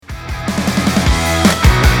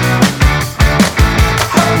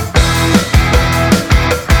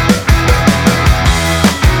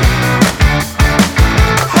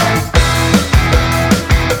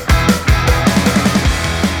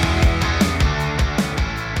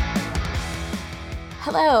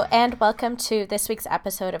Hello, and welcome to this week's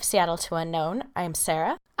episode of Seattle to Unknown. I'm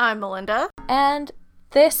Sarah. I'm Melinda. And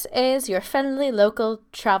this is your friendly local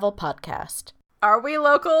travel podcast. Are we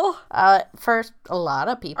local? For a lot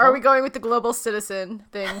of people. Are we going with the global citizen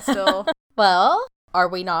thing still? Well, are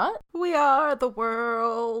we not? We are the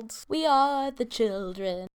world. We are the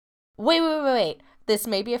children. Wait. This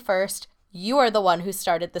may be a first. You are the one who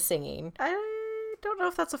started the singing. I don't know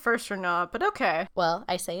if that's a first or not, but okay. Well,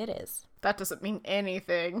 I say it is. That doesn't mean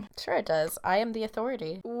anything. Sure it does. I am the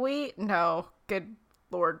authority. No. Good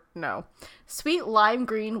Lord, no. Sweet lime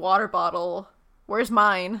green water bottle. Where's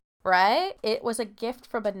mine? Right? It was a gift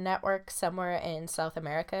from a network somewhere in South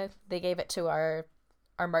America. They gave it to our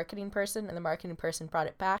marketing person, and the marketing person brought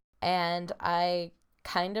it back. And I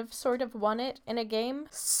sort of won it in a game.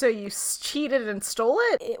 So you cheated and stole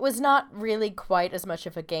it? It was not really quite as much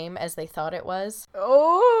of a game as they thought it was.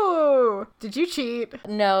 Oh! Did you cheat?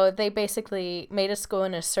 No, they basically made us go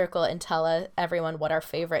in a circle and tell everyone what our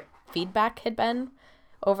favorite feedback had been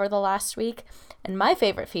over the last week. And my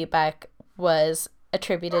favorite feedback was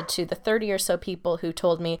attributed to the 30 or so people who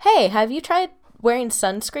told me, hey, have you tried wearing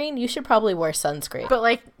sunscreen? You should probably wear sunscreen.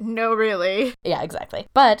 But no really. Yeah, exactly.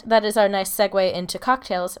 But that is our nice segue into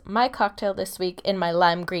cocktails. My cocktail this week in my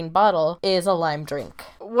lime green bottle is a lime drink.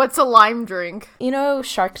 What's a lime drink? You know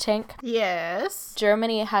Shark Tank? Yes.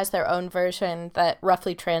 Germany has their own version that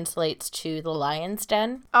roughly translates to the Lion's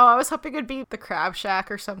Den. Oh, I was hoping it'd be the Crab Shack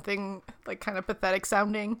or something, kind of pathetic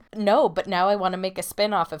sounding. No, but now I want to make a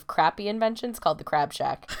spin-off of crappy inventions called the Crab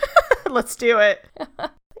Shack. Let's do it.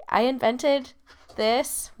 I invented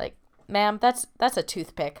this. Ma'am, that's a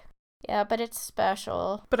toothpick. Yeah, but it's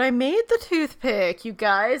special. But I made the toothpick, you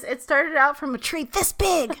guys. It started out from a tree this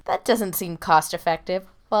big. That doesn't seem cost effective.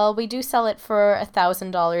 Well, we do sell it for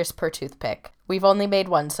 $1,000 per toothpick. We've only made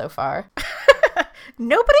one so far.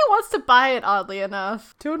 Nobody wants to buy it, oddly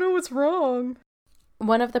enough. Don't know what's wrong.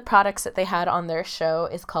 One of the products that they had on their show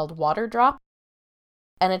is called Water Drop.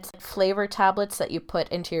 And it's flavor tablets that you put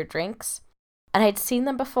into your drinks. And I'd seen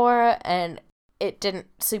them before, and it didn't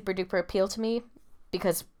super duper appeal to me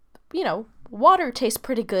because, water tastes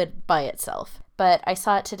pretty good by itself. But I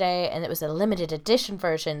saw it today, and it was a limited edition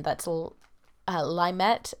version that's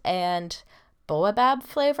limette and baobab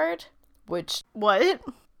flavored, which... What?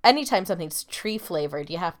 Anytime something's tree flavored,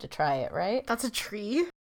 you have to try it, right? That's a tree?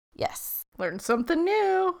 Yes. Learn something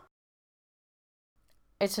new.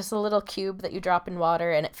 It's just a little cube that you drop in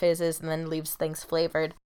water, and it fizzes and then leaves things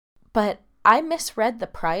flavored. But I misread the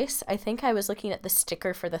price. I think I was looking at the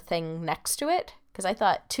sticker for the thing next to it, because I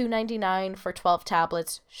thought $2.99 for 12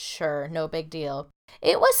 tablets, sure, no big deal.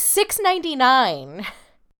 It was $6.99.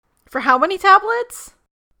 For how many tablets?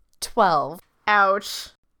 12. Ouch.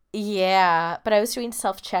 Yeah, but I was doing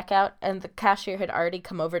self-checkout, and the cashier had already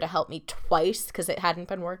come over to help me twice because it hadn't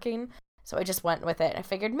been working. So I just went with it. I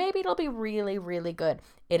figured maybe it'll be really, really good.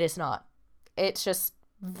 It is not. It's just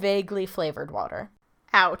vaguely flavored water.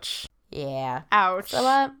 Ouch. Yeah. Ouch.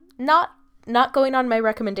 So, not going on my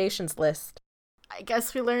recommendations list. I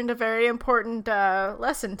guess we learned a very important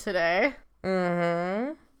lesson today.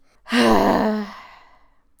 Mm-hmm.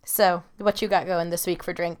 So, what you got going this week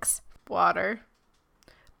for drinks? Water.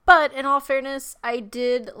 But, in all fairness, I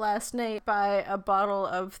did last night buy a bottle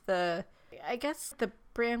of the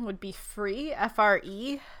brand would be Free,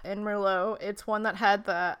 F-R-E, in Merlot. It's one that had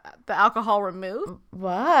the alcohol removed.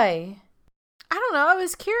 Why? I don't know, I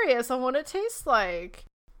was curious on what it tastes like.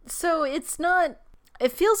 So it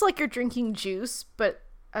feels like you're drinking juice, but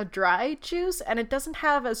a dry juice, and it doesn't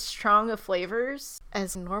have as strong of flavors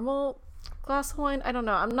as a normal glass of wine. I don't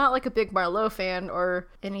know, I'm not a big Merlot fan or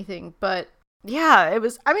anything, but yeah,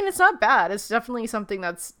 it's not bad. It's definitely something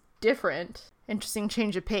that's different. Interesting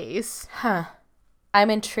change of pace. Huh. I'm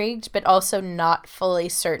intrigued, but also not fully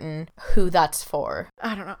certain who that's for.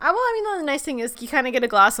 I don't know. The nice thing is you kind of get a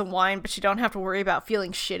glass of wine, but you don't have to worry about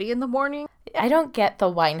feeling shitty in the morning. I don't get the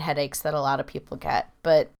wine headaches that a lot of people get,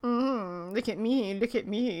 but... Look at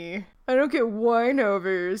me. I don't get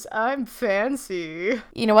wineovers. I'm fancy.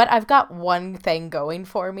 You know what? I've got one thing going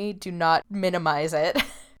for me. Do not minimize it.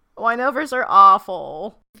 Wineovers are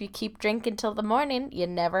awful. If you keep drinking till the morning, you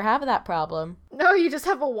never have that problem. No, you just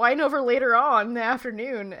have a wine over later on in the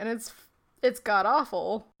afternoon, and it's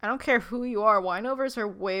god-awful. I don't care who you are, wineovers are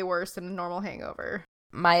way worse than a normal hangover.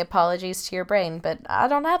 My apologies to your brain, but I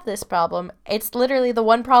don't have this problem. It's literally the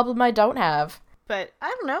one problem I don't have. But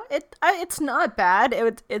I don't know, it's not bad.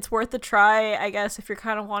 It's worth a try, I guess, if you're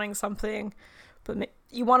kind of wanting something. But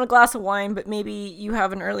you want a glass of wine, but maybe you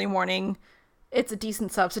have an early morning. It's a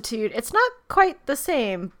decent substitute. It's not quite the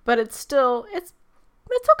same, but it's still, it's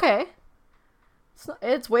okay.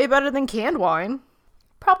 It's way better than canned wine.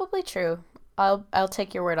 Probably true. I'll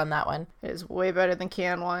take your word on that one. It is way better than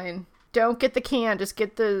canned wine. Don't get the can, just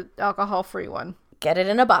get the alcohol-free one. Get it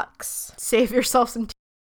in a box. Save yourself some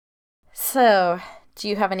So, do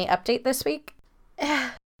you have any update this week?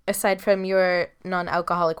 Aside from your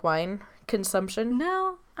non-alcoholic wine consumption?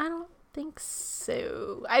 No, I don't think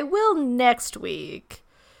so. I will next week.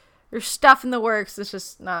 There's stuff in the works, it's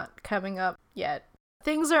just not coming up yet.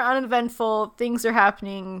 Things are uneventful, things are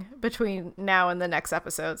happening between now and the next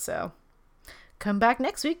episode, so come back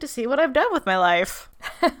next week to see what I've done with my life.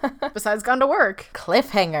 Besides gone to work.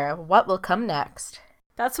 Cliffhanger. What will come next?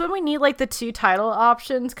 That's when we need like the 2 title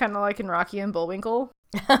options, kind of like in Rocky and Bullwinkle.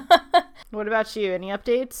 What about you? Any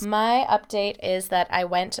updates? My update is that I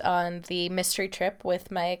went on the mystery trip with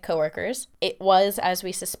my coworkers. It was, as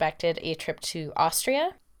we suspected, a trip to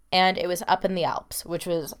Austria, and it was up in the Alps, which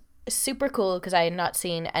was super cool because I had not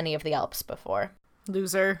seen any of the Alps before.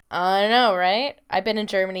 Loser. I know, right? I've been in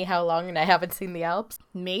Germany how long and I haven't seen the Alps?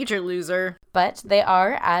 Major loser. But they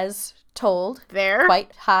are, as told, There?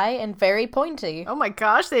 quite high and very pointy. Oh my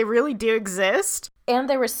gosh, they really do exist? And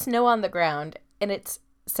there was snow on the ground, and it's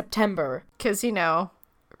September. 'Cause,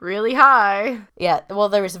 really high. Yeah, well,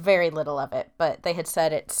 there was very little of it, but they had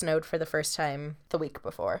said it snowed for the first time the week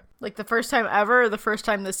before. Like the first time ever or the first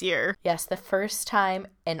time this year? Yes, the first time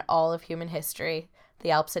in all of human history.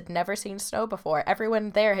 The Alps had never seen snow before.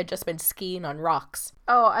 Everyone there had just been skiing on rocks.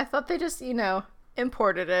 Oh, I thought they just,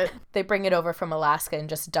 imported it. They bring it over from Alaska and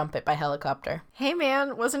just dump it by helicopter. Hey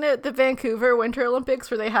man, wasn't it the Vancouver Winter Olympics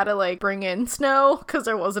where they had to bring in snow because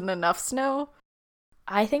there wasn't enough snow?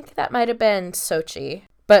 I think that might have been Sochi,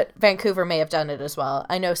 but Vancouver may have done it as well.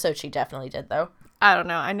 I know Sochi definitely did, though. I don't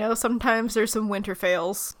know. I know sometimes there's some winter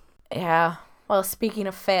fails. Yeah. Well, speaking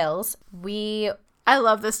of fails, I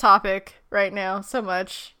love this topic right now so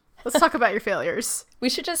much. Let's talk about your failures. We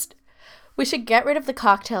should get rid of the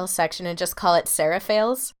cocktail section and just call it Sarah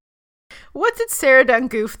Fails. What did Sarah done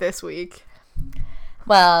goof this week?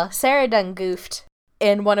 Well, Sarah done goofed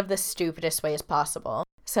in one of the stupidest ways possible.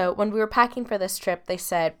 So when we were packing for this trip, they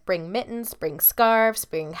said, bring mittens, bring scarves,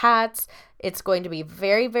 bring hats. It's going to be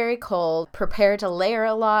very, very cold. Prepare to layer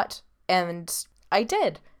a lot. And I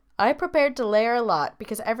did. I prepared to layer a lot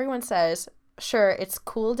because everyone says, sure, it's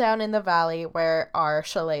cool down in the valley where our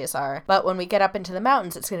chalets are, but when we get up into the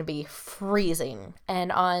mountains, it's going to be freezing.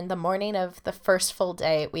 And on the morning of the first full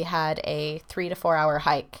day, we had a 3 to 4 hour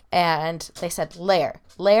hike, and they said, layer,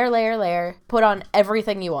 put on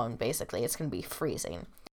everything you own, basically. It's going to be freezing.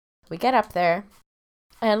 We get up there,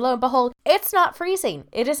 and lo and behold, it's not freezing.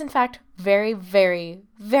 It is, in fact, very, very,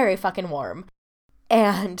 very fucking warm.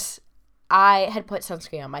 And I had put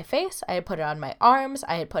sunscreen on my face, I had put it on my arms,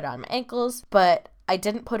 I had put it on my ankles, but I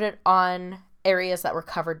didn't put it on areas that were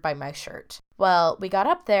covered by my shirt. Well, we got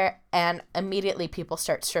up there and immediately people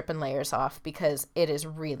start stripping layers off because it is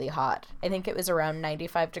really hot. I think it was around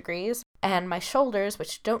 95 degrees. And my shoulders,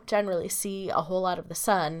 which don't generally see a whole lot of the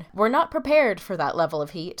sun, were not prepared for that level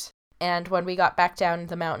of heat. And when we got back down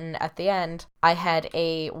the mountain at the end, I had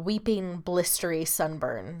a weeping, blistery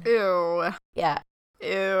sunburn. Ew. Yeah.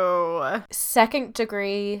 Ew. 2nd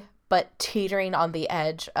degree, but teetering on the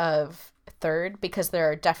edge of 3rd because there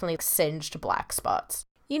are definitely singed black spots.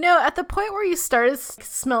 At the point where you started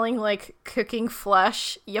smelling like cooking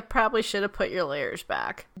flesh, you probably should have put your layers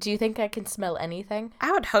back. Do you think I can smell anything?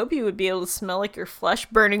 I would hope you would be able to smell like your flesh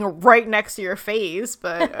burning right next to your face,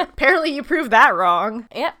 but apparently you proved that wrong.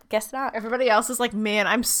 Yep, guess not. Everybody else is like, man,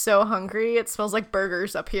 I'm so hungry. It smells like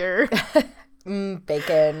burgers up here.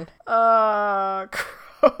 Bacon. Gross.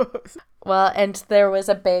 Well, and there was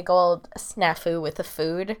a big old snafu with the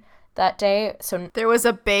food that day. So there was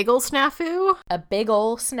a bagel snafu? A big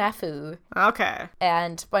old snafu. Okay.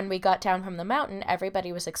 And when we got down from the mountain,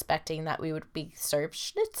 everybody was expecting that we would be served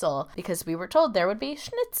schnitzel because we were told there would be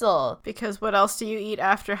schnitzel. Because what else do you eat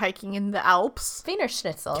after hiking in the Alps? Wiener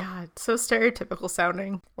Schnitzel. God, so stereotypical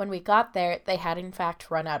sounding. When we got there, they had in fact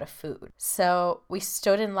run out of food. So we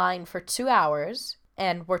stood in line for 2 hours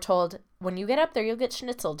and were told, when you get up there, you'll get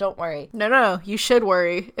schnitzel, don't worry. No, you should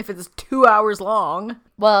worry if it's 2 hours long.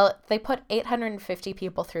 Well, they put 850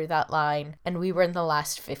 people through that line, and we were in the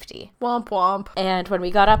last 50. Womp womp. And when we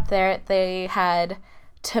got up there, they had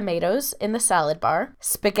tomatoes in the salad bar,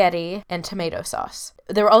 spaghetti, and tomato sauce.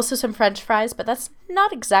 There were also some french fries, but that's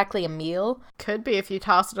not exactly a meal. Could be if you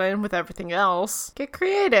toss it in with everything else. Get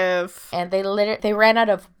creative. And they ran out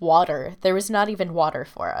of water. There was not even water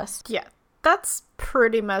for us. Yeah. That's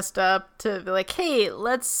pretty messed up to be like, hey,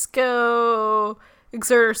 let's go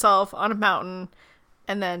exert ourselves on a mountain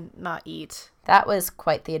and then not eat. That was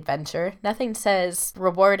quite the adventure. Nothing says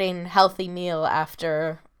rewarding healthy meal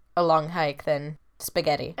after a long hike than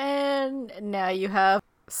spaghetti. And now you have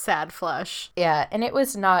sad flush. Yeah, and it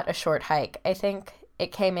was not a short hike. I think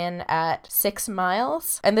it came in at 6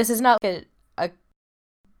 miles. And this is not a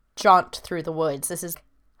jaunt through the woods. This is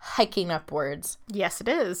hiking upwards. Yes, it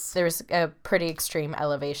is. There's a pretty extreme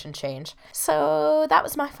elevation change. So that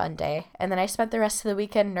was my fun day. And then I spent the rest of the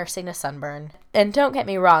weekend nursing a sunburn. And don't get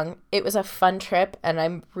me wrong, it was a fun trip, and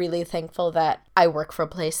I'm really thankful that I work for a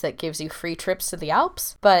place that gives you free trips to the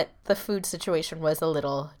Alps, but the food situation was a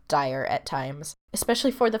little dire at times,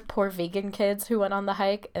 especially for the poor vegan kids who went on the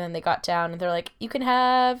hike, and then they got down and they're like, you can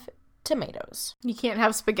have tomatoes. You can't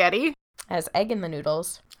have spaghetti? As egg in the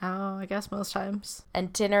noodles. Oh, I guess most times.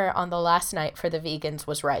 And dinner on the last night for the vegans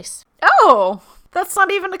was rice. Oh, that's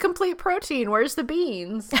not even a complete protein. Where's the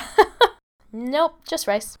beans? Nope, just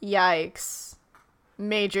rice. Yikes.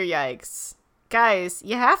 Major yikes. Guys,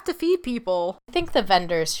 you have to feed people. I think the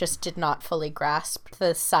vendors just did not fully grasp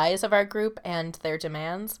the size of our group and their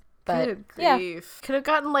demands. But Good yeah, grief. Could have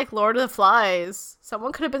gotten like Lord of the Flies.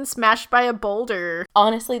 Someone could have been smashed by a boulder.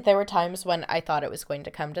 honestly, there were times when I thought it was going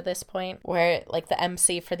to come to this point where like the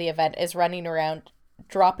MC for the event is running around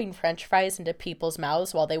dropping french fries into people's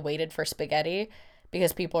mouths while they waited for spaghetti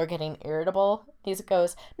because people are getting irritable. He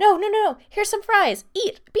goes, no, here's some fries.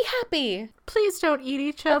 Eat, be happy. Please don't eat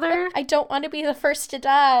each other. I don't want to be the first to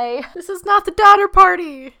die. This is not the daughter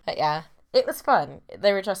party. But yeah, it was fun.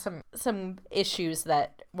 There were just some issues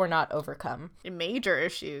that were not overcome. Major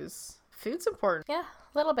issues. Food's important. Yeah,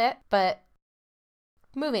 a little bit. But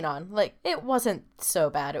moving on, like, it wasn't so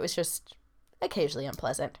bad. It was just occasionally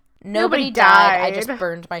unpleasant. Nobody died. I just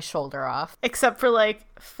burned my shoulder off. Except for like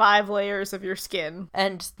 5 layers of your skin.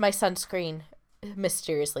 And my sunscreen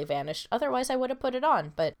mysteriously vanished. Otherwise, I would have put it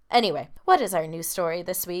on. But anyway, what is our news story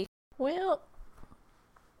this week? Well,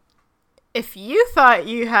 if you thought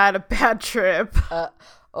you had a bad trip...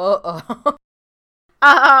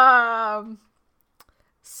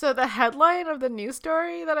 So the headline of the news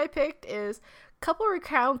story that I picked is couple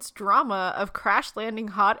recounts drama of crash landing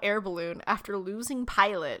hot air balloon after losing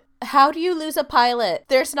pilot. How do you lose a pilot?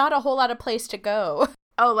 There's not a whole lot of place to go.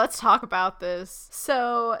 Oh, let's talk about this.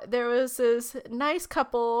 So there was this nice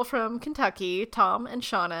couple from Kentucky, Tom and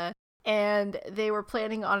Shauna, and they were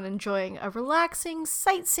planning on enjoying a relaxing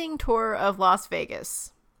sightseeing tour of Las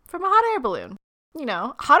Vegas from a hot air balloon. You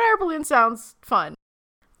know, hot air balloon sounds fun.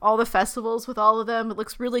 All the festivals with all of them, it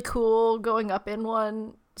looks really cool. Going up in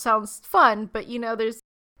one sounds fun, but you know,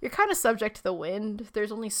 you're kind of subject to the wind.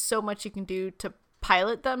 There's only so much you can do to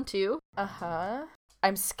pilot them too. Uh-huh.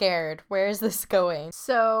 I'm scared. Where is this going?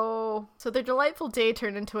 So their delightful day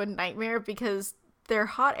turned into a nightmare because their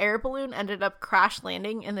hot air balloon ended up crash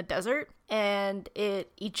landing in the desert, and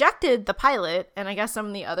it ejected the pilot and I guess some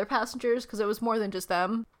of the other passengers because it was more than just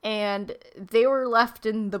them, and they were left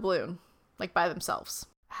in the balloon, like by themselves.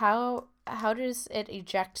 How does it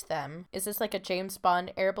eject them? Is this like a James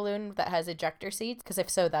Bond air balloon that has ejector seats? Because if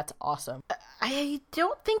so, that's awesome. I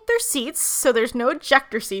don't think there's seats, so there's no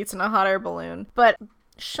ejector seats in a hot air balloon. But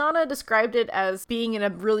Shauna described it as being in a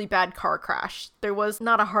really bad car crash. There was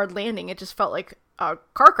not a hard landing. It just felt like a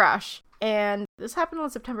car crash. And this happened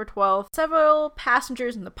on September 12th. Several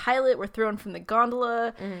passengers and the pilot were thrown from the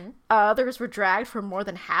gondola. Mm-hmm. Others were dragged for more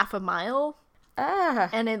than half a mile.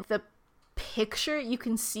 And in the picture, you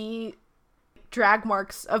can see drag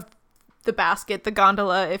marks of the basket, the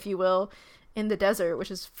gondola, if you will, in the desert, which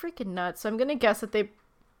is freaking nuts. So I'm gonna guess that they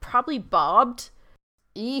probably bobbed.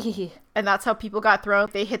 Eee. And that's how people got thrown.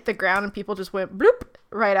 They hit the ground and people just went bloop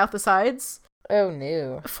right out the sides. Oh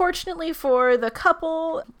no. Fortunately for the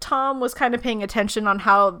couple, Tom was kind of paying attention on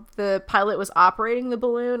how the pilot was operating the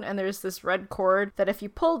balloon, and there's this red cord that if you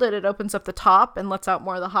pulled it, it opens up the top and lets out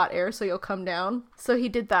more of the hot air so you'll come down. So he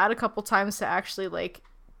did that a couple times to actually like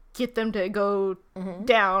get them to go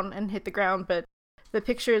down and hit the ground, but the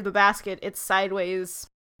picture of the basket, it's sideways.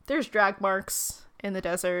 There's drag marks in the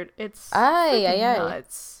desert. It's freaking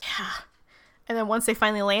nuts. Yeah. And then once they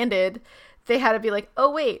finally landed, they had to be like,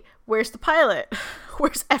 oh wait, where's the pilot?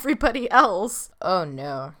 Where's everybody else? Oh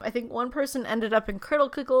no. I think one person ended up in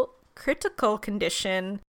critical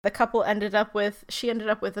condition. The couple she ended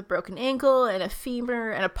up with a broken ankle and a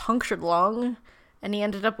femur and a punctured lung. And he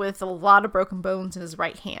ended up with a lot of broken bones in his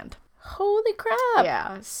right hand. Holy crap.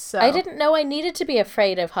 Yeah, so I didn't know I needed to be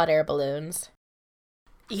afraid of hot air balloons.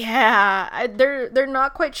 Yeah, they're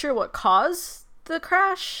not quite sure what caused the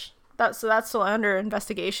crash. That's still under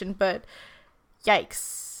investigation, but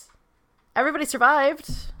yikes. Everybody survived,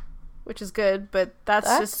 which is good, but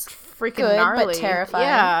that's just freaking good, gnarly. But terrifying.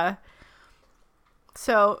 Yeah.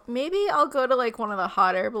 So maybe I'll go to like one of the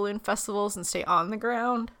hot air balloon festivals and stay on the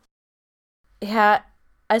ground. Yeah,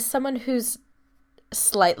 as someone who's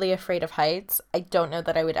slightly afraid of heights. I don't know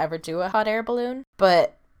that I would ever do a hot air balloon,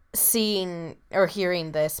 but seeing or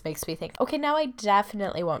hearing this makes me think, okay, now I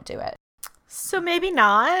definitely won't do it. So maybe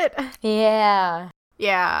not. Yeah.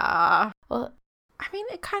 Yeah. Well, I mean,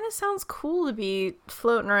 it kind of sounds cool to be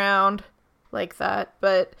floating around like that,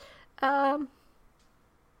 but no,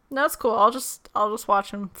 it's cool. I'll just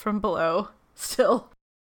watch them from below still.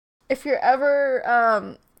 If you're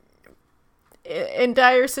ever in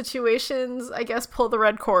dire situations, I guess pull the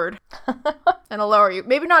red cord and I'll lower you.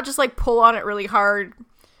 Maybe not just like pull on it really hard,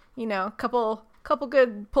 you know, couple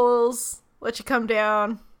good pulls, let you come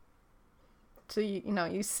down so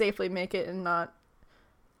you safely make it and not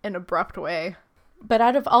an abrupt way. But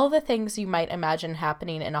out of all the things you might imagine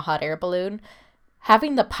happening in a hot air balloon,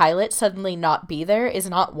 having the pilot suddenly not be there is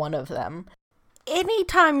not one of them.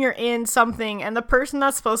 Anytime you're in something and the person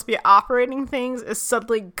that's supposed to be operating things is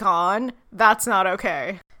suddenly gone, that's not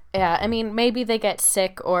okay. Yeah, I mean, maybe they get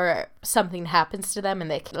sick or something happens to them and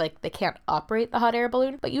they can't operate the hot air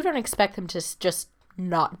balloon, but you don't expect them to just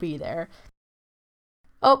not be there.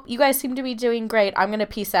 Oh, you guys seem to be doing great. I'm gonna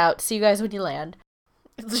peace out. See you guys when you land.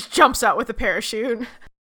 It just jumps out with a parachute.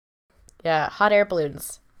 Yeah, hot air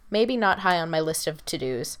balloons. Maybe not high on my list of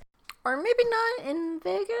to-dos. Or maybe not in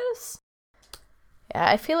Vegas. Yeah,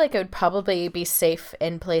 I feel like it would probably be safe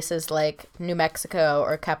in places like New Mexico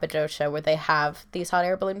or Cappadocia where they have these hot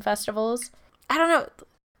air balloon festivals. I don't know.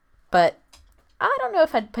 But I don't know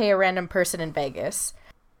if I'd pay a random person in Vegas.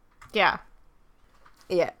 Yeah.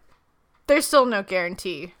 Yeah. There's still no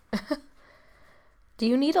guarantee. Do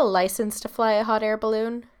you need a license to fly a hot air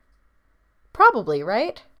balloon? Probably,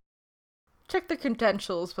 right? Check the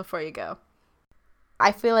credentials before you go.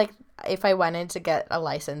 I feel like if I went in to get a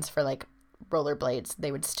license for like rollerblades,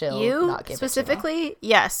 they would still not give specifically, it to me.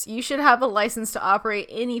 Yes, you should have a license to operate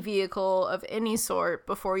any vehicle of any sort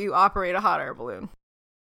before you operate a hot air balloon.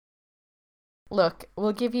 Look,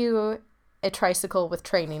 we'll give you a tricycle with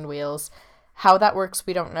training wheels. How that works,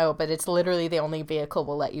 we don't know, but it's literally the only vehicle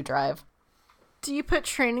we'll let you drive. Do you put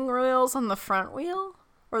training wheels on the front wheel?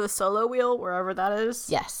 Or the solo wheel, wherever that is?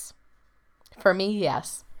 Yes. For me,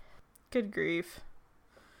 yes. Good grief.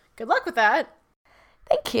 Good luck with that.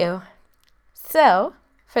 Thank you. So,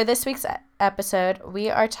 for this week's episode, we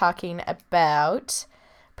are talking about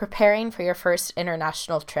preparing for your first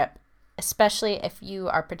international trip, especially if you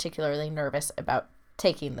are particularly nervous about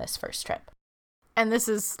taking this first trip. And this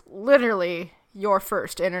is literally your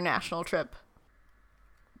first international trip.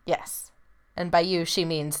 Yes. And by you, she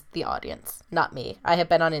means the audience, not me. I have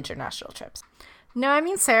been on international trips. No, I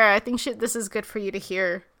mean, Sarah, I think this is good for you to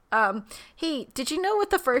hear. Hey, did you know what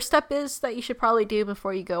the first step is that you should probably do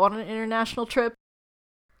before you go on an international trip?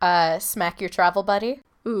 Smack your travel buddy?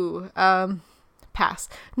 Ooh, pass.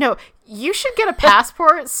 No, you should get a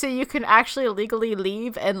passport so you can actually legally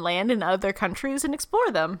leave and land in other countries and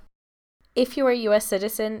explore them. If you are a U.S.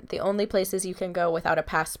 citizen, the only places you can go without a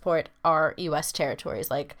passport are U.S. territories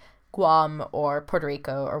like Guam or Puerto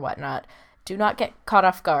Rico or whatnot. Do not get caught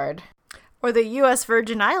off guard. Or the U.S.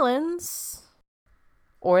 Virgin Islands.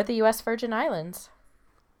 Or the U.S. Virgin Islands.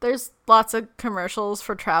 There's lots of commercials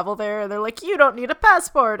for travel there. They're like, you don't need a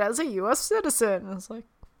passport as a U.S. citizen. It's like,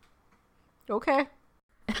 okay.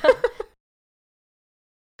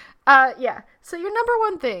 Yeah. So your number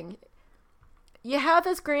one thing, you have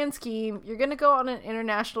this grand scheme. You're going to go on an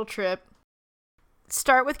international trip.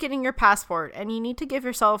 Start with getting your passport, and you need to give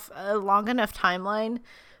yourself a long enough timeline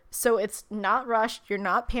so it's not rushed, you're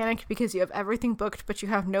not panicked because you have everything booked, but you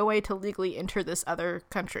have no way to legally enter this other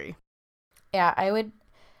country. Yeah, I would,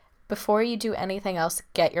 before you do anything else,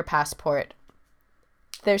 get your passport.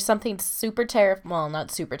 There's something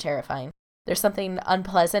not super terrifying. There's something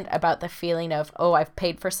unpleasant about the feeling of, oh, I've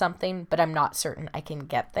paid for something, but I'm not certain I can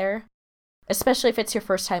get there. Especially if it's your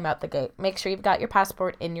first time out the gate. Make sure you've got your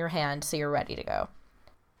passport in your hand so you're ready to go.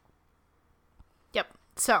 Yep.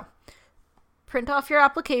 So, print off your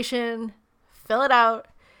application, fill it out,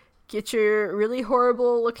 get your really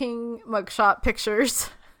horrible looking mugshot pictures,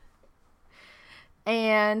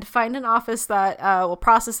 and find an office that will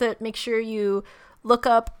process it. Make sure you look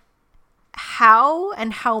up how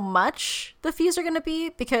and how much the fees are going to be,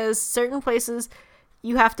 because certain places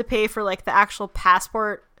you have to pay for like the actual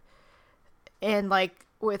passport and like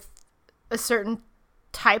with a certain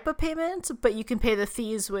type of payment, but you can pay the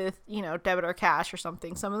fees with, debit or cash or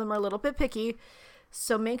something. Some of them are a little bit picky.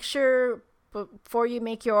 So make sure before you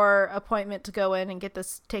make your appointment to go in and get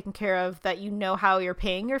this taken care of that you know how you're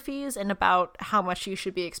paying your fees and about how much you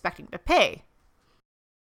should be expecting to pay.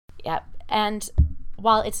 Yep. And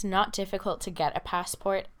while it's not difficult to get a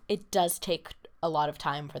passport, it does take a lot of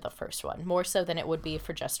time for the first one, more so than it would be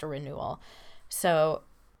for just a renewal. So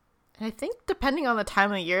I think depending on the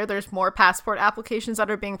time of year, there's more passport applications that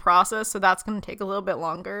are being processed, so that's going to take a little bit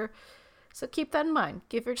longer. So keep that in mind.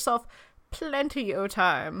 Give yourself plenty of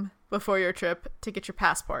time before your trip to get your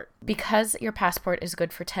passport. because your passport is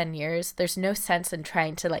good for 10 years, there's no sense in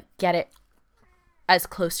trying to like get it as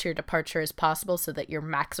close to your departure as possible so that you're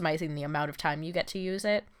maximizing the amount of time you get to use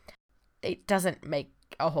it. It doesn't make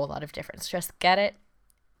a whole lot of difference. Just get it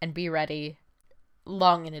and be ready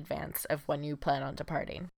long in advance of when you plan on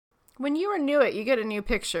departing. When you renew it, you get a new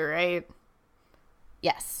picture, right?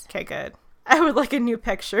 Yes. Okay, good. I would like a new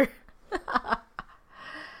picture.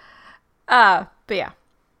 But yeah.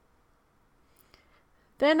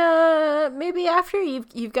 Then maybe after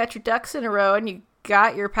you've got your ducks in a row and you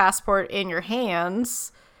got your passport in your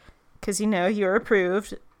hands, because you know you're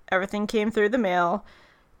approved, everything came through the mail,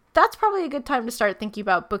 that's probably a good time to start thinking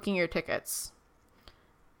about booking your tickets.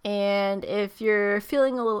 And if you're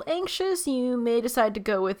feeling a little anxious, you may decide to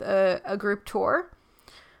go with a group tour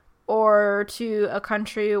or to a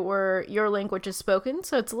country where your language is spoken,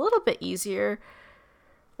 so it's a little bit easier.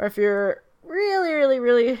 Or if you're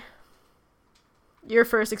really your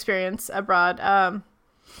first experience abroad,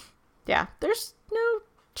 yeah, there's no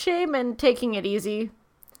shame in taking it easy,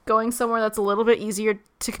 going somewhere that's a little bit easier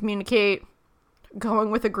to communicate, going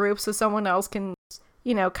with a group so someone else can,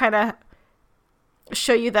 you know, kind of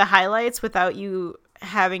show you the highlights without you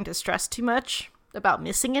having to stress too much about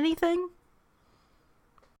missing anything.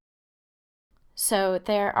 So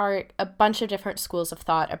there are a bunch of different schools of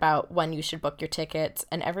thought about when you should book your tickets,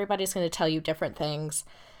 and everybody's going to tell you different things.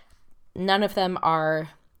 None of them are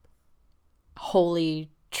wholly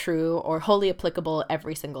true or wholly applicable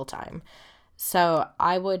every single time. So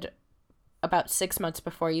I would, about 6 months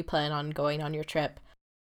before you plan on going on your trip,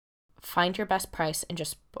 find your best price and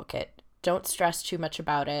just book it. Don't stress too much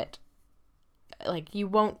about it. Like, you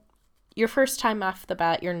won't, your first time off the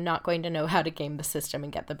bat, you're not going to know how to game the system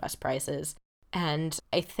and get the best prices. And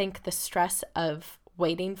I think the stress of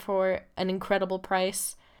waiting for an incredible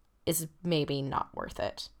price is maybe not worth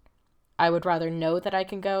it. I would rather know that I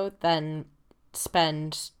can go than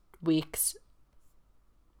spend weeks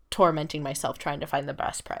tormenting myself trying to find the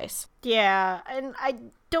best price. Yeah, and I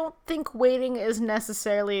don't think waiting is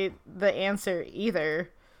necessarily the answer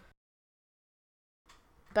either.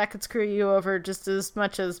 That could screw you over just as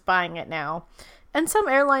much as buying it now. And some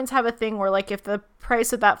airlines have a thing where, like, if the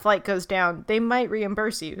price of that flight goes down, they might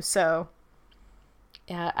reimburse you, so...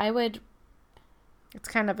 Yeah, It's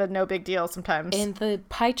kind of a no big deal sometimes. in the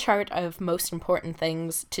pie chart of most important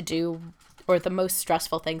things to do, or the most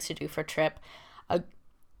stressful things to do for a trip,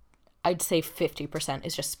 I'd say 50%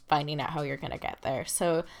 is just finding out how you're going to get there.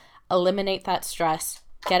 So eliminate that stress,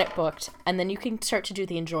 get it booked, and then you can start to do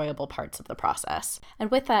the enjoyable parts of the process.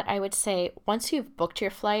 And with that, I would say once you've booked your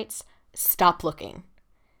flights, stop looking.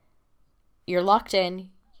 You're locked in.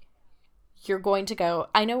 You're going to go.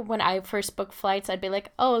 I know when I first booked flights, I'd be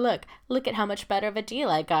like, oh, look at how much better of a deal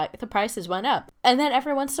I got. The prices went up. And then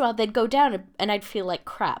every once in a while, they'd go down and I'd feel like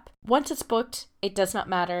crap. Once it's booked, it does not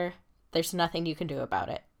matter. There's nothing you can do about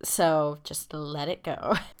it. So just let it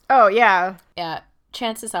go. Oh, yeah. Yeah,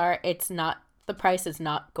 chances are the price is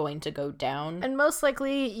not going to go down. And most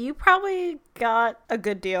likely, you probably got a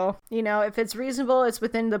good deal. You know, if it's reasonable, it's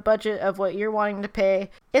within the budget of what you're wanting to pay,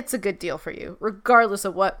 it's a good deal for you, regardless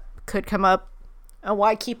of what could come up. And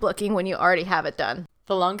why keep looking when you already have it done?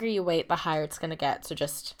 The longer you wait, the higher it's going to get. So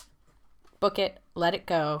just book it, let it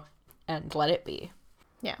go, and let it be.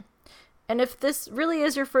 Yeah. And if this really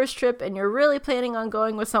is your first trip and you're really planning on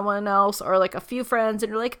going with someone else or like a few friends and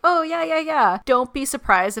you're like, oh, yeah, don't be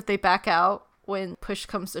surprised if they back out when push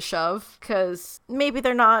comes to shove, because maybe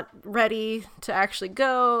they're not ready to actually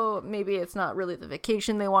go. Maybe it's not really the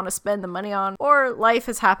vacation they want to spend the money on, or life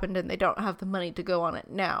has happened and they don't have the money to go on it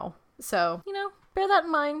now. So, you know, bear that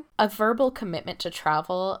in mind. A verbal commitment to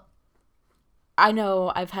travel. I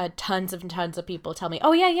know I've had tons and tons of people tell me,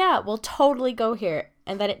 oh, yeah, we'll totally go here.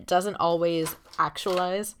 And then it doesn't always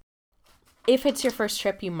actualize. If it's your first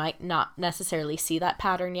trip, you might not necessarily see that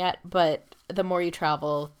pattern yet, but the more you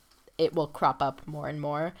travel, it will crop up more and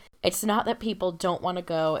more. It's not that people don't want to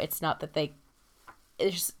go. It's not that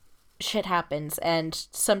shit happens. And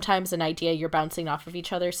sometimes an idea you're bouncing off of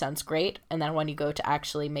each other sounds great. And then when you go to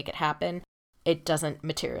actually make it happen, it doesn't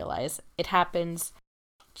materialize. It happens.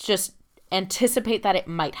 Just anticipate that it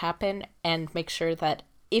might happen and make sure that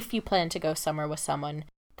if you plan to go somewhere with someone,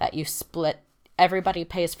 that you split. Everybody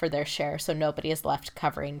pays for their share, so nobody is left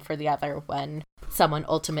covering for the other when someone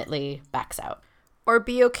ultimately backs out. Or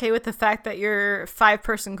be okay with the fact that your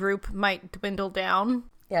 5-person group might dwindle down.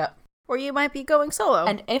 Yeah. Or you might be going solo.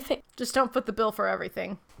 And if it... Just don't foot the bill for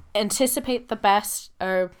everything. anticipate the best,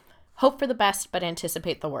 or hope for the best, but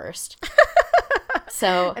anticipate the worst.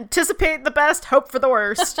 So anticipate the best, hope for the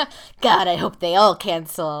worst. God, I hope they all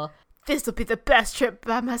cancel. This will be the best trip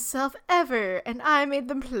by myself ever, and I made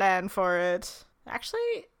them plan for it.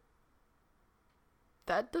 Actually,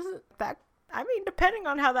 depending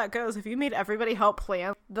on how that goes, if you made everybody help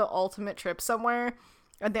plan the ultimate trip somewhere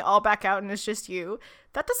and they all back out and it's just you,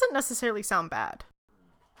 that doesn't necessarily sound bad.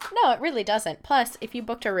 No, it really doesn't. Plus, if you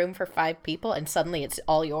booked a room for 5 people and suddenly it's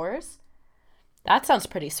all yours, that sounds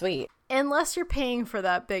pretty sweet. Unless you're paying for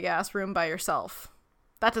that big-ass room by yourself.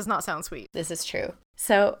 That does not sound sweet. This is true.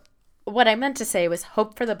 So, what I meant to say was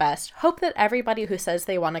hope for the best. Hope that everybody who says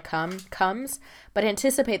they want to come, comes, but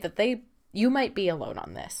anticipate that you might be alone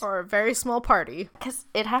on this. Or a very small party. Because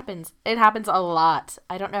it happens. It happens a lot.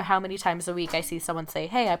 I don't know how many times a week I see someone say,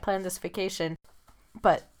 hey, I planned this vacation,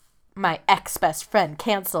 but my ex-best friend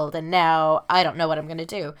canceled and now I don't know what I'm going to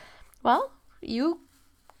do. Well, you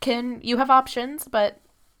have options, but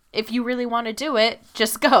if you really want to do it,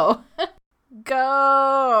 just go.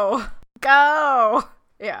 Go.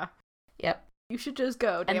 Yeah. Yep. You should just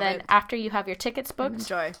go. And then after you have your tickets booked,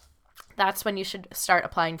 enjoy. That's when you should start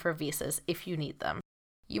applying for visas if you need them.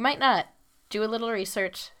 You might not. Do a little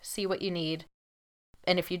research, see what you need.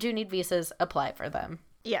 And if you do need visas, apply for them.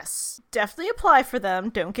 Yes, definitely apply for them.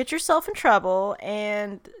 Don't get yourself in trouble.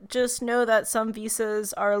 And just know that some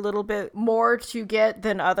visas are a little bit more to get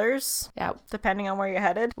than others. Yeah. Depending on where you're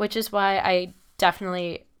headed. Which is why I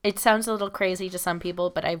definitely, it sounds a little crazy to some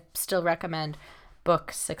people, but I still recommend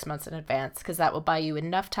book 6 months in advance, because that will buy you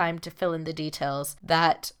enough time to fill in the details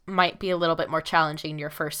that might be a little bit more challenging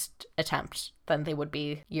your first attempt than they would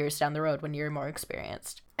be years down the road when you're more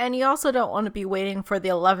experienced. And you also don't want to be waiting for the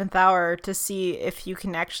 11th hour to see if you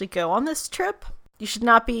can actually go on this trip. You should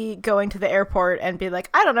not be going to the airport and be like,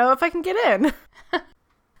 I don't know if I can get in.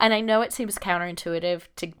 And I know it seems counterintuitive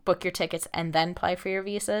to book your tickets and then apply for your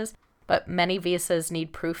visas, but many visas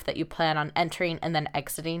need proof that you plan on entering and then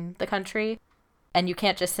exiting the country. And you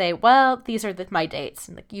can't just say, well, these are my dates.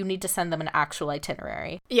 You need to send them an actual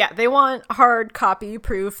itinerary. Yeah, they want hard copy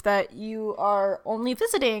proof that you are only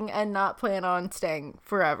visiting and not plan on staying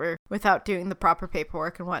forever without doing the proper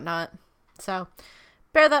paperwork and whatnot. So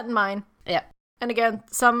bear that in mind. Yep. And again,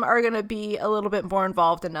 some are going to be a little bit more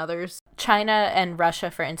involved than others. China and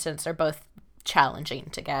Russia, for instance, are both challenging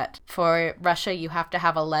to get. For Russia, you have to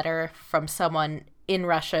have a letter from someone in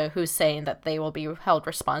Russia who's saying that they will be held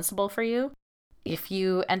responsible for you if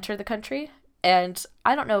you enter the country. And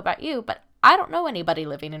I don't know about you, but I don't know anybody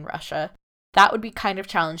living in Russia. That would be kind of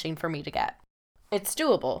challenging for me to get. It's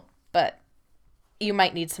doable, but you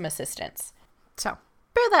might need some assistance. So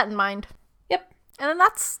bear that in mind. Yep. And then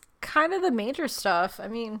that's kind of the major stuff. I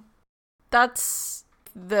mean, that's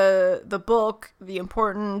the book, the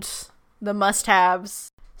important, the must-haves.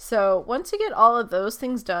 So once you get all of those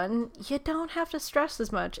things done, you don't have to stress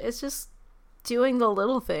as much. It's just doing the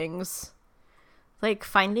little things. Like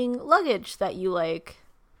finding luggage that you like.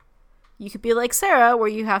 You could be like Sarah, where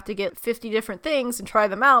you have to get 50 different things and try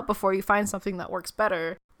them out before you find something that works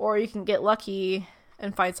better. Or you can get lucky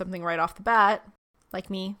and find something right off the bat,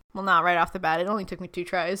 like me. Well, not right off the bat. It only took me 2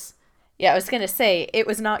 tries. Yeah, I was going to say, it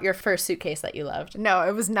was not your first suitcase that you loved. No,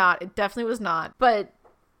 it was not. It definitely was not. But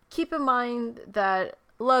keep in mind that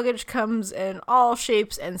luggage comes in all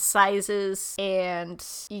shapes and sizes, and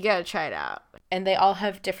you gotta try it out. And they all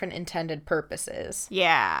have different intended purposes.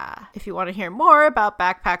 Yeah. If you want to hear more about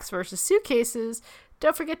backpacks versus suitcases,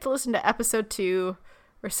 don't forget to listen to episode 2,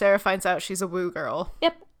 where Sarah finds out she's a woo girl.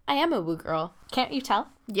 Yep, I am a woo girl. Can't you tell?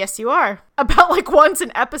 Yes, you are. About like once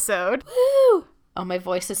an episode. Woo! Oh, my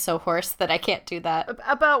voice is so hoarse that I can't do that.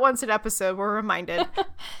 About once an episode, we're reminded.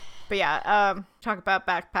 But yeah, talk about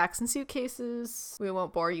backpacks and suitcases. We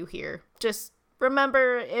won't bore you here. Just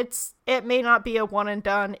remember, it may not be a one and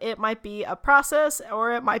done. It might be a process,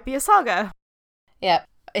 or it might be a saga. Yep.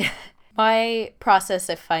 My process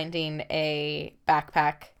of finding a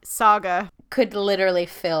backpack saga could literally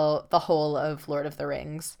fill the whole of Lord of the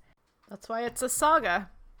Rings. That's why it's a saga.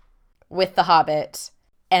 With the Hobbit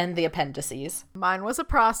and the appendices. Mine was a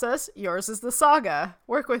process. Yours is the saga.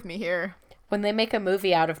 Work with me here. When they make a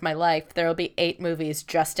movie out of my life, there will be 8 movies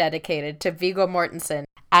just dedicated to Viggo Mortensen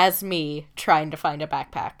as me trying to find a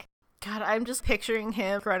backpack. God, I'm just picturing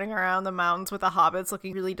him running around the mountains with the hobbits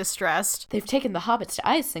looking really distressed. They've taken the hobbits to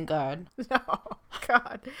Isengard. No,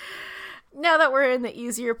 God. Now that we're in the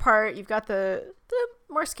easier part, you've got the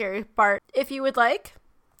more scary part. If you would like,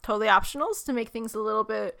 totally optionals to make things a little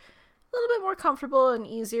bit little bit more comfortable and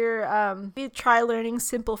easier. You try learning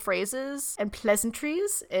simple phrases and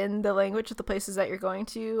pleasantries in the language of the places that you're going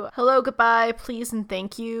to. Hello, goodbye, please, and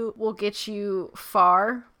thank you will get you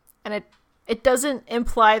far. And it doesn't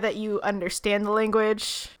imply that you understand the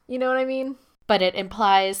language. You know what I mean? But it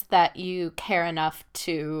implies that you care enough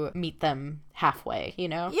to meet them halfway, you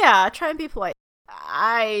know? Yeah, try and be polite.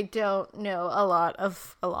 I don't know a lot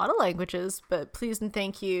of languages, but please and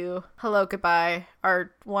thank you, hello, goodbye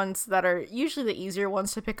are ones that are usually the easier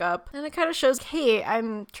ones to pick up. And it kind of shows, hey,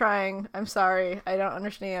 I'm trying, I'm sorry, I don't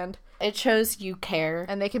understand. It shows you care.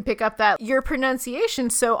 And they can pick up that your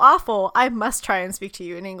pronunciation's so awful, I must try and speak to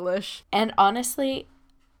you in English. And honestly,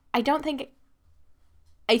 I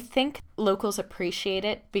think locals appreciate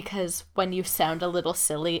it because when you sound a little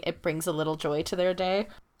silly, it brings a little joy to their day.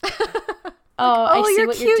 Oh, I see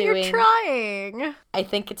what you're doing. You're trying. I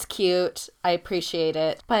think it's cute. I appreciate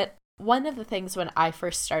it. But one of the things when I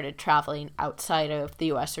first started traveling outside of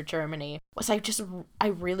the US or Germany was I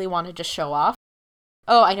really wanted to show off.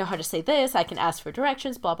 Oh, I know how to say this. I can ask for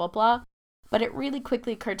directions, blah, blah, blah. But it really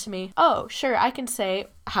quickly occurred to me, oh, sure, I can say,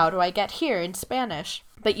 how do I get here in Spanish?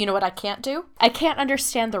 But you know what I can't do? I can't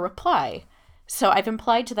understand the reply. So I've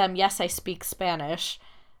implied to them, yes, I speak Spanish.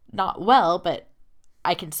 Not well, but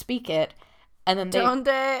I can speak it. And then Donde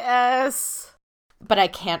es? But I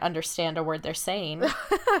can't understand a word they're saying.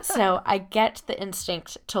 So I get the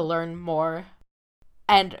instinct to learn more.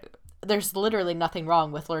 And there's literally nothing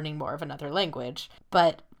wrong with learning more of another language.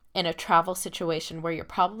 But in a travel situation where you're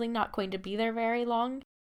probably not going to be there very long.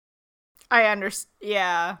 I understand.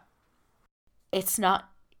 Yeah. It's not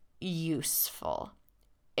useful.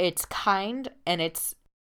 It's kind and it's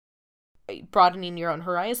broadening your own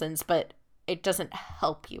horizons, but it doesn't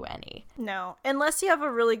help you any. No. Unless you have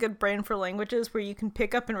a really good brain for languages where you can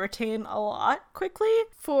pick up and retain a lot quickly.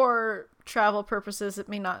 For travel purposes, it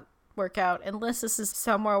may not work out. Unless this is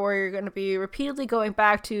somewhere where you're going to be repeatedly going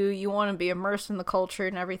back to, you want to be immersed in the culture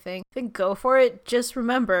and everything, then go for it. Just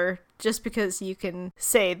remember, just because you can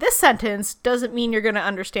say this sentence doesn't mean you're going to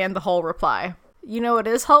understand the whole reply. You know what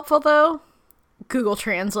is helpful, though? Google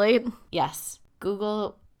Translate. Yes.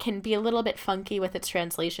 Google can be a little bit funky with its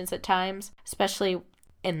translations at times, especially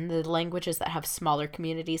in the languages that have smaller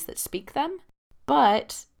communities that speak them.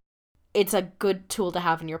 But it's a good tool to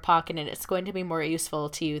have in your pocket, and it's going to be more useful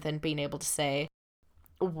to you than being able to say,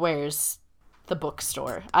 where's the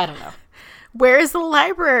bookstore? I don't know. Where is the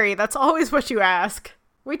library? That's always what you ask.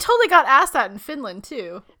 We totally got asked that in Finland,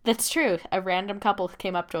 too. That's true. A random couple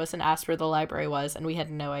came up to us and asked where the library was, and we had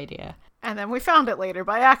no idea. And then we found it later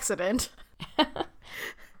by accident.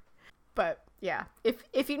 But yeah,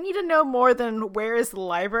 if you need to know more than where is the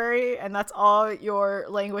library, and that's all your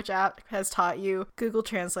language app has taught you, Google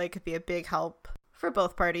Translate could be a big help for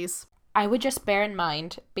both parties. I would just bear in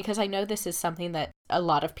mind, because I know this is something that a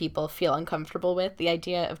lot of people feel uncomfortable with, the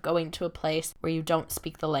idea of going to a place where you don't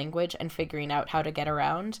speak the language and figuring out how to get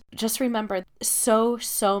around. Just remember, so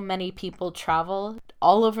many people travel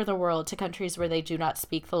all over the world to countries where they do not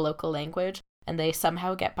speak the local language, and they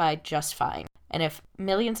somehow get by just fine. And if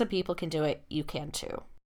millions of people can do it, you can too.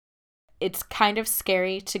 It's kind of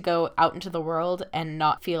scary to go out into the world and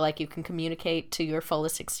not feel like you can communicate to your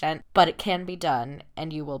fullest extent, but it can be done,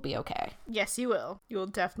 and you will be okay. Yes, you will. You will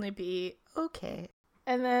definitely be okay.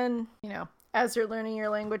 And then, as you're learning your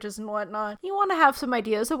languages and whatnot, you want to have some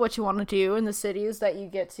ideas of what you want to do in the cities that you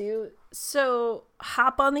get to. So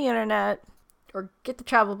hop on the internet or get the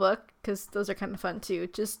travel book, because those are kind of fun too.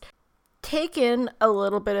 Just take in a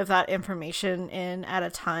little bit of that information in at a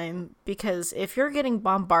time, because if you're getting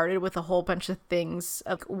bombarded with a whole bunch of things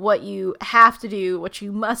of what you have to do, what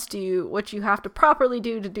you must do, what you have to properly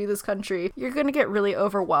do to do this country, you're going to get really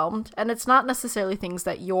overwhelmed, and it's not necessarily things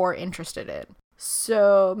that you're interested in.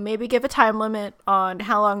 So maybe give a time limit on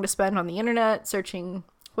how long to spend on the internet searching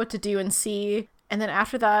what to do and see, and then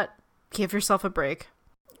after that, give yourself a break.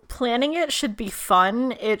 Planning it should be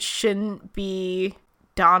fun. It shouldn't be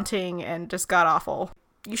daunting and just god-awful.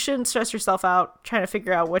 You shouldn't stress yourself out trying to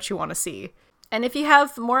figure out what you want to see. And if you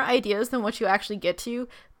have more ideas than what you actually get to,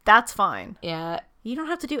 that's fine. Yeah. You don't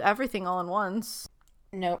have to do everything all at once.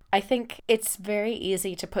 No, I think it's very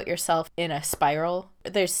easy to put yourself in a spiral.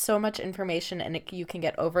 There's so much information and you can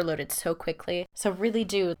get overloaded so quickly. So really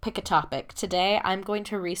do pick a topic. Today, I'm going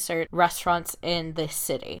to research restaurants in this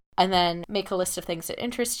city. And then make a list of things that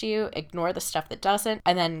interest you, ignore the stuff that doesn't,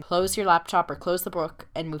 and then close your laptop or close the book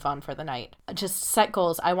and move on for the night. Just set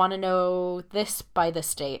goals. I want to know this by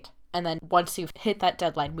this date. And then once you've hit that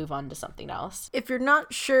deadline, move on to something else. If you're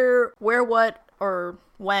not sure where, what, or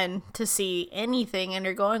when to see anything and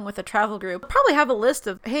you're going with a travel group, probably have a list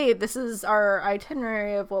of, hey, this is our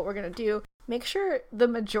itinerary of what we're going to do. Make sure the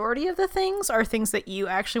majority of the things are things that you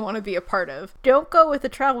actually want to be a part of. Don't go with a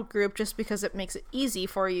travel group just because it makes it easy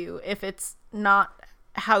for you if it's not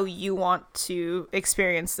how you want to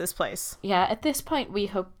experience this place. Yeah, at this point, we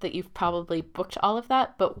hope that you've probably booked all of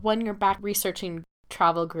that, but when you're back researching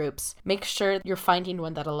travel groups, make sure you're finding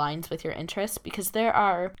one that aligns with your interests, because there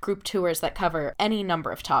are group tours that cover any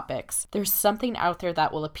number of topics. There's something out there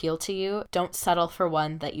that will appeal to you. Don't settle for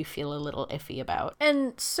one that you feel a little iffy about.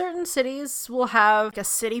 And certain cities will have like a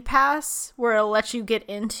city pass where it'll let you get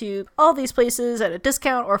into all these places at a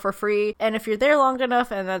discount or for free. And if you're there long enough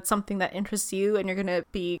and that's something that interests you and you're going to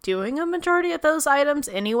be doing a majority of those items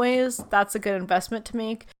anyways, that's a good investment to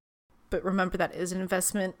make. But remember, that is an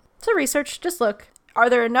investment. So research, just look. Are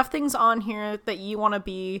there enough things on here that you want to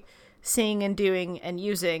be seeing and doing and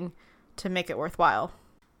using to make it worthwhile?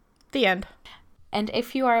 The end. And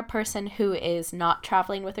if you are a person who is not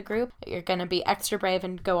traveling with a group, you're going to be extra brave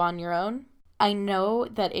and go on your own. I know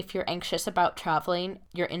that if you're anxious about traveling,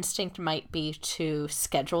 your instinct might be to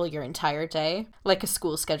schedule your entire day, like a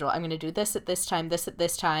school schedule. I'm going to do this at this time, this at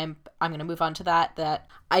this time. I'm going to move on to that.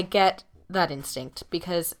 I get that instinct,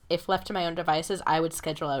 because if left to my own devices, I would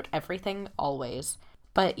schedule out everything always.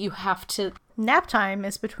 But you have to... Nap time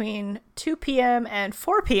is between 2 p.m. and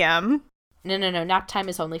 4 p.m. No. Nap time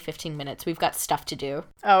is only 15 minutes. We've got stuff to do.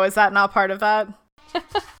 Oh, is that not part of that?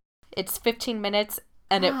 It's 15 minutes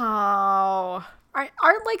and it... Oh...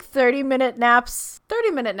 Aren't like 30-minute naps?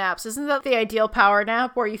 30-minute naps, isn't that the ideal power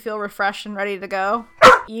nap where you feel refreshed and ready to go?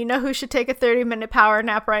 You know who should take a 30-minute power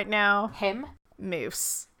nap right now? Him?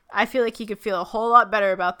 Moose. I feel like he could feel a whole lot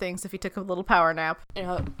better about things if he took a little power nap. You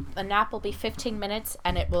know, a nap will be 15 minutes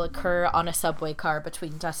and it will occur on a subway car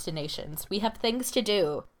between destinations. We have things to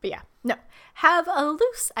do. But yeah, no. Have a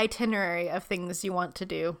loose itinerary of things you want to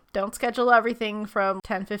do. Don't schedule everything from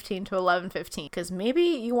 10:15 to 11:15, because maybe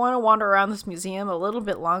you want to wander around this museum a little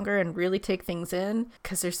bit longer and really take things in,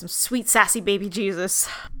 because there's some sweet, sassy baby Jesus.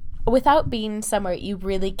 Without being somewhere, you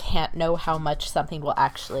really can't know how much something will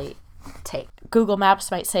actually take. Google Maps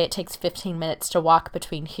might say it takes 15 minutes to walk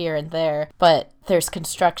between here and there, but there's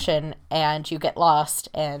construction and you get lost,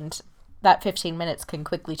 and that 15 minutes can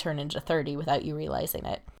quickly turn into 30 without you realizing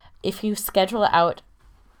it. If you schedule out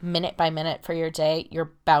minute by minute for your day,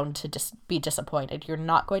 you're bound to be disappointed. You're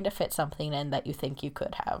not going to fit something in that you think you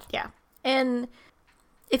could have. Yeah. And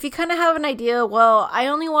if you kind of have an idea, well, I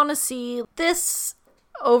only want to see this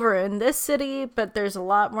over in this city, but there's a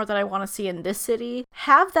lot more that I want to see in this city,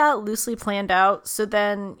 have that loosely planned out so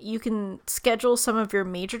then you can schedule some of your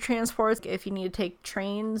major transports. If you need to take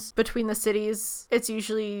trains between the cities, it's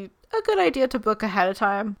usually a good idea to book ahead of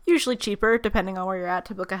time. Usually cheaper, depending on where you're at,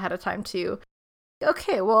 to book ahead of time too.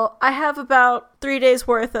 Okay, well, I have about 3 days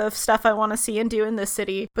worth of stuff I want to see and do in this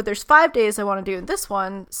city, but there's 5 days I want to do in this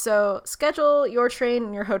one, so schedule your train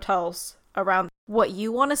and your hotels around what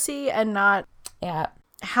you want to see and not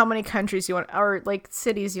how many countries you want, or like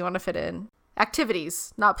cities you want to fit in.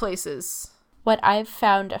 Activities, not places. What I've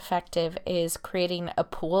found effective is creating a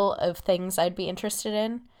pool of things I'd be interested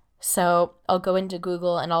in. So I'll go into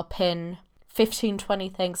Google and I'll pin 15, 20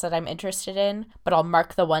 things that I'm interested in, but I'll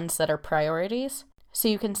mark the ones that are priorities. So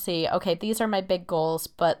you can see, okay, these are my big goals,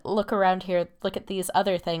 but look around here, look at these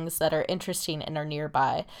other things that are interesting and are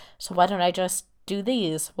nearby. So why don't I just do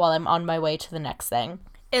these while I'm on my way to the next thing?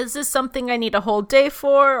 Is this something I need a whole day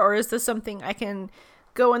for, or is this something I can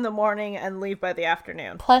go in the morning and leave by the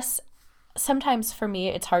afternoon? Plus, sometimes for me,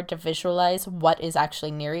 it's hard to visualize what is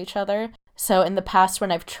actually near each other. So in the past,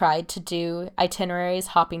 when I've tried to do itineraries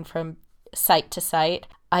hopping from site to site,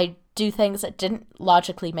 I do things that didn't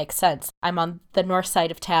logically make sense. I'm on the north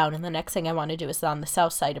side of town, and the next thing I want to do is on the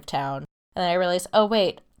south side of town. And then I realized, oh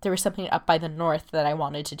wait, there was something up by the north that I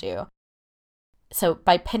wanted to do. So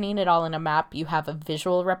by pinning it all in a map, you have a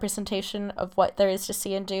visual representation of what there is to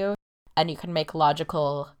see and do, and you can make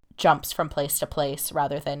logical jumps from place to place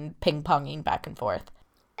rather than ping-ponging back and forth.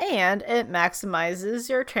 And it maximizes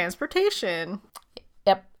your transportation.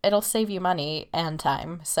 Yep, it'll save you money and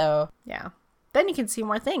time, so... Yeah. Then you can see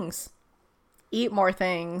more things. Eat more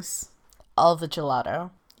things. All the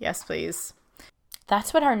gelato. Yes, please.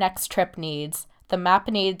 That's what our next trip needs. The map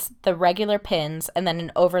needs the regular pins and then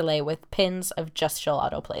an overlay with pins of just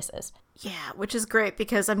gelato places. Yeah, which is great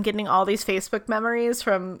because I'm getting all these Facebook memories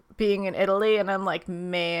from being in Italy, and I'm like,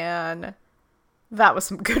 man, that was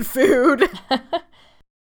some good food.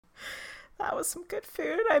 That was some good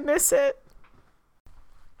food. I miss it.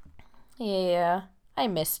 Yeah, I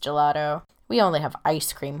miss gelato. We only have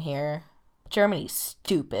ice cream here. Germany's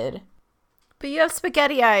stupid. But you have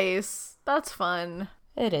spaghetti ice. That's fun.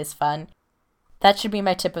 It is fun. That should be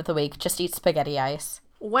my tip of the week. Just eat spaghetti ice.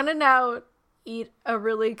 When in doubt, eat a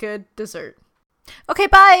really good dessert. Okay,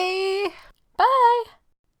 bye! Bye!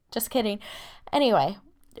 Just kidding. Anyway,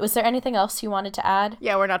 was there anything else you wanted to add?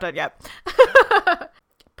 Yeah, we're not done yet.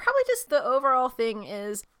 Probably just the overall thing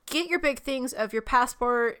is get your big things of your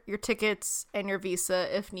passport, your tickets, and your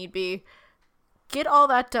visa if need be. Get all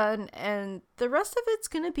that done, and the rest of it's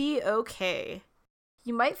gonna be okay.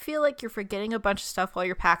 You might feel like you're forgetting a bunch of stuff while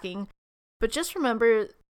you're packing, but just remember,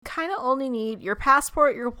 kind of only need your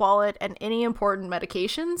passport, your wallet, and any important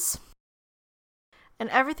medications. And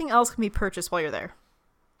everything else can be purchased while you're there.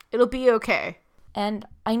 It'll be okay. And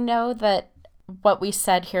I know that what we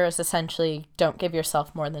said here is essentially don't give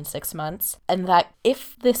yourself more than 6 months. And that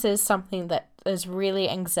if this is something that is really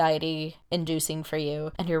anxiety inducing for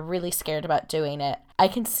you and you're really scared about doing it, I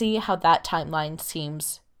can see how that timeline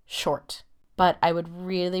seems short. But I would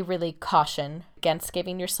really, really caution against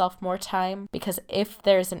giving yourself more time, because if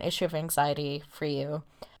there's an issue of anxiety for you,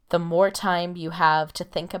 the more time you have to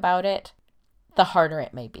think about it, the harder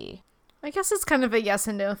it may be. I guess it's kind of a yes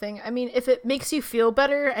and no thing. I mean, if it makes you feel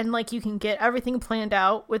better and like you can get everything planned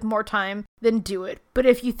out with more time, then do it. But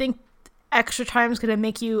if you think extra time is going to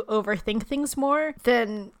make you overthink things more,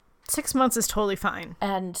 then 6 months is totally fine.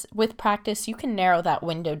 And with practice, you can narrow that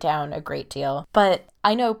window down a great deal. But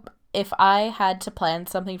I know if I had to plan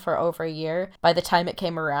something for over a year, by the time it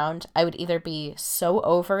came around, I would either be so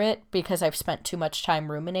over it because I've spent too much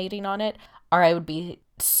time ruminating on it, or I would be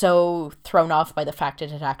so thrown off by the fact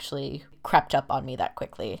that it actually crept up on me that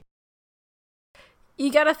quickly.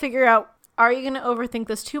 You gotta figure out, are you gonna overthink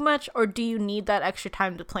this too much, or do you need that extra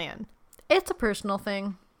time to plan? It's a personal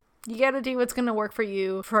thing. You gotta do what's gonna work for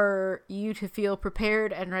you to feel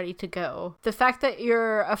prepared and ready to go. The fact that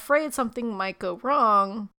you're afraid something might go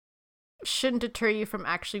wrong shouldn't deter you from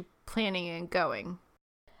actually planning and going.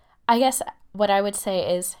 I guess what I would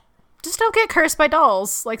say is, just don't get cursed by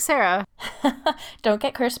dolls like Sarah. Don't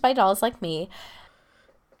get cursed by dolls like me.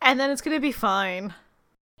 And then it's going to be fine.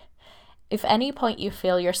 If any point you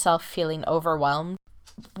feel yourself feeling overwhelmed,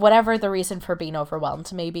 whatever the reason for being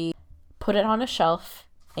overwhelmed, maybe put it on a shelf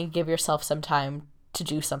and give yourself some time to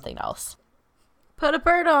do something else. Put a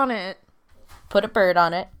bird on it. Put a bird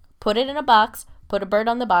on it. Put it in a box. Put a bird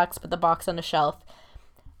on the box. Put the box on a shelf.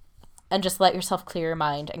 And just let yourself clear your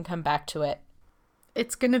mind and come back to it.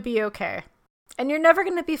 It's going to be okay. And you're never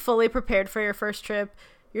going to be fully prepared for your first trip,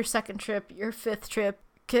 your second trip, your fifth trip,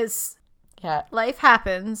 because life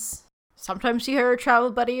happens. Sometimes your travel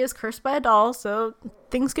buddy is cursed by a doll, so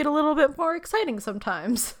things get a little bit more exciting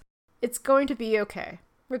sometimes. It's going to be okay,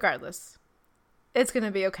 regardless. It's going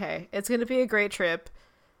to be okay. It's going to be a great trip.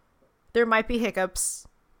 There might be hiccups,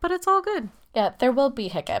 but it's all good. Yeah, there will be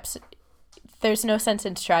hiccups. There's no sense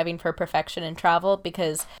in striving for perfection in travel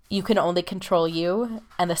because you can only control you,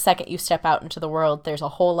 and the second you step out into the world, there's a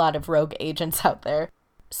whole lot of rogue agents out there.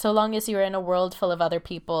 So long as you're in a world full of other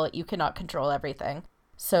people, you cannot control everything.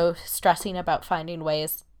 So stressing about finding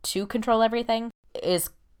ways to control everything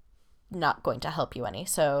is not going to help you any.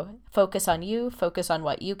 So focus on you, focus on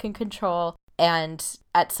what you can control, and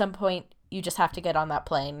at some point, you just have to get on that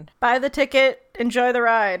plane. Buy the ticket, enjoy the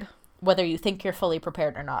ride. Whether you think you're fully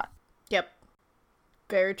prepared or not. Yep.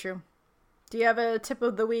 Very true. Do you have a tip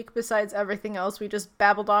of the week besides everything else we just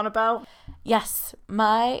babbled on about? Yes.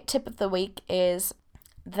 My tip of the week is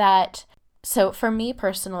that, so for me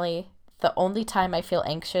personally, the only time I feel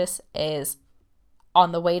anxious is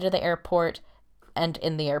on the way to the airport and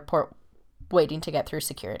in the airport waiting to get through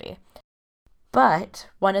security. But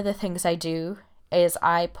one of the things I do is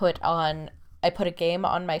I put a game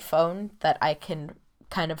on my phone that I can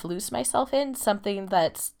kind of lose myself in, something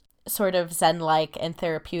that's sort of zen-like and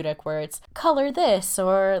therapeutic, where it's color this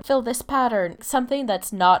or fill this pattern, something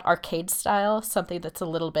that's not arcade style, something that's a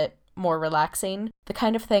little bit more relaxing. The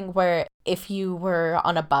kind of thing where if you were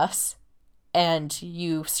on a bus and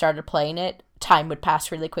you started playing it, time would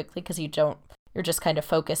pass really quickly because you're just kind of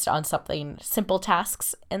focused on something, simple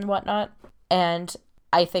tasks and whatnot. And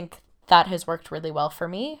I think that has worked really well for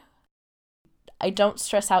me. I don't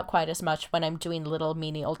stress out quite as much when I'm doing little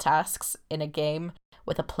menial tasks in a game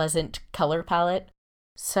with a pleasant color palette.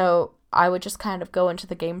 So I would just kind of go into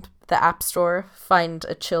the app store, find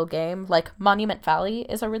a chill game. Like Monument Valley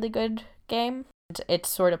is a really good game. It's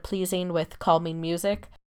sort of pleasing with calming music.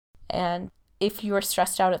 And if you're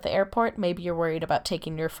stressed out at the airport, maybe you're worried about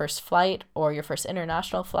taking your first flight or your first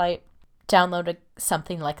international flight, download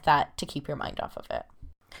something like that to keep your mind off of it.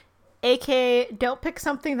 AKA, don't pick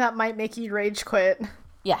something that might make you rage quit.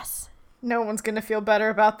 Yes. No one's going to feel better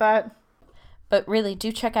about that. But really,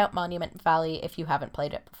 do check out Monument Valley if you haven't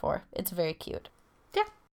played it before. It's very cute. Yeah.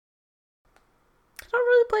 I don't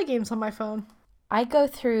really play games on my phone. I go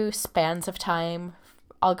through spans of time.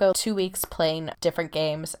 I'll go 2 weeks playing different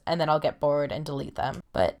games, and then I'll get bored and delete them.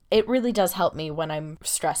 But it really does help me when I'm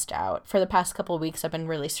stressed out. For the past couple of weeks, I've been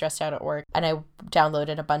really stressed out at work, and I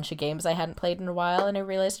downloaded a bunch of games I hadn't played in a while, and I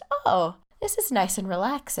realized, oh, this is nice and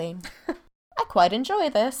relaxing. I quite enjoy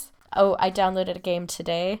this. Oh, I downloaded a game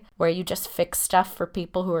today where you just fix stuff for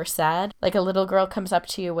people who are sad. Like a little girl comes up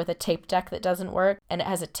to you with a tape deck that doesn't work, and it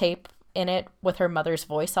has a tape in it with her mother's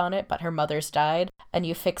voice on it, but her mother's died, and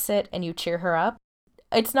you fix it and you cheer her up.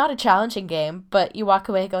 It's not a challenging game, but you walk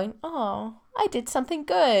away going, oh, I did something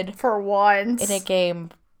good. For once. In a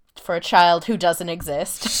game for a child who doesn't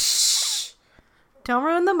exist. Shh. Don't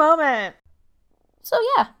ruin the moment. So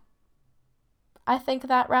yeah, I think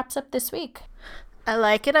that wraps up this week. I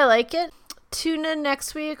like it. Tune in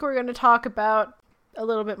next week. We're going to talk about a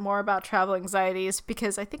little bit more about travel anxieties,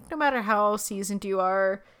 because I think no matter how seasoned you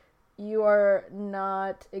are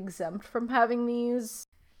not exempt from having these.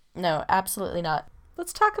 No, absolutely not.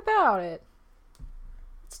 Let's talk about it.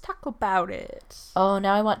 Oh,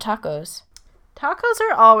 now I want tacos. Tacos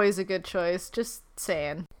are always a good choice, just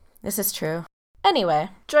saying. This is true. Anyway.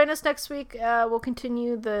 Join us next week. We'll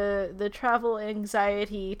continue the travel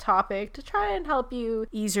anxiety topic to try and help you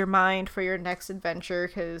ease your mind for your next adventure,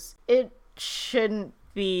 because it shouldn't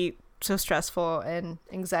be so stressful and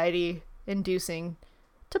anxiety-inducing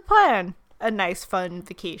to plan a nice, fun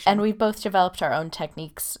vacation. And we've both developed our own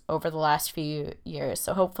techniques over the last few years,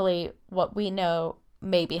 so hopefully what we know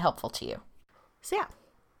may be helpful to you. So yeah,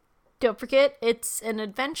 don't forget, it's an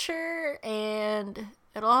adventure, and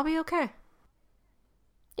it'll all be okay.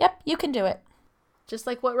 Yep, you can do it. Just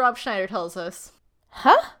like what Rob Schneider tells us.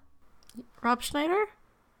 Huh? Rob Schneider?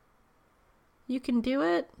 You can do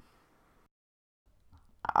it?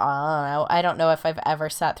 I don't know if I've ever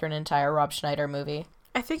sat through an entire Rob Schneider movie.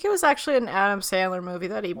 I think it was actually an Adam Sandler movie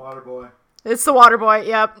that he... Waterboy. It's The Waterboy,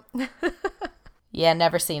 yep. Yeah,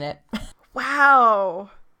 never seen it. Wow.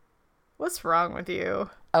 What's wrong with you?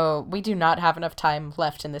 Oh, we do not have enough time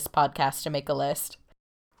left in this podcast to make a list.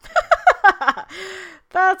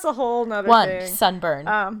 That's a whole nother thing. 1,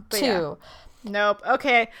 sunburn. 2. Yeah. Nope.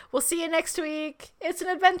 Okay, we'll see you next week. It's an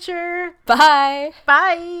adventure. Bye.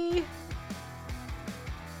 Bye.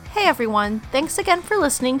 Hey everyone, thanks again for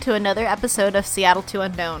listening to another episode of Seattle to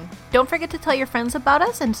Unknown. Don't forget to tell your friends about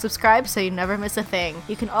us and subscribe so you never miss a thing.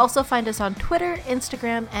 You can also find us on Twitter,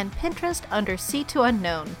 Instagram, and Pinterest under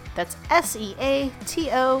Sea2Unknown. That's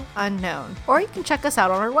SEATO Unknown. Or you can check us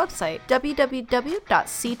out on our website,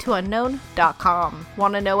 www.sea2unknown.com.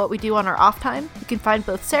 Want to know what we do on our off time? You can find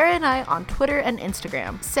both Sarah and I on Twitter and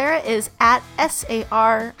Instagram. Sarah is at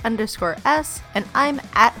SAR_S, and I'm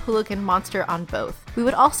at Hooligan Monster on both. We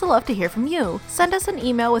would also love to hear from you. Send us an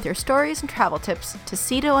email with your stories and travel tips to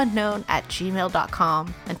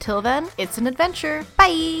sea2unknown@gmail.com. Until then, it's an adventure.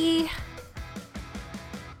 Bye!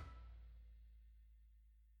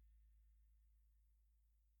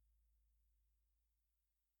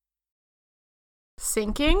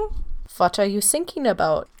 Sinking? What are you thinking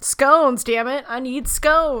about? Scones, damn it. I need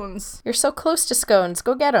scones. You're so close to scones.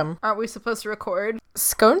 Go get them. Aren't we supposed to record?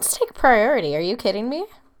 Scones take priority. Are you kidding me?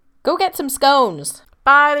 Go get some scones.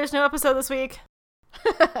 Bye, there's no episode this week.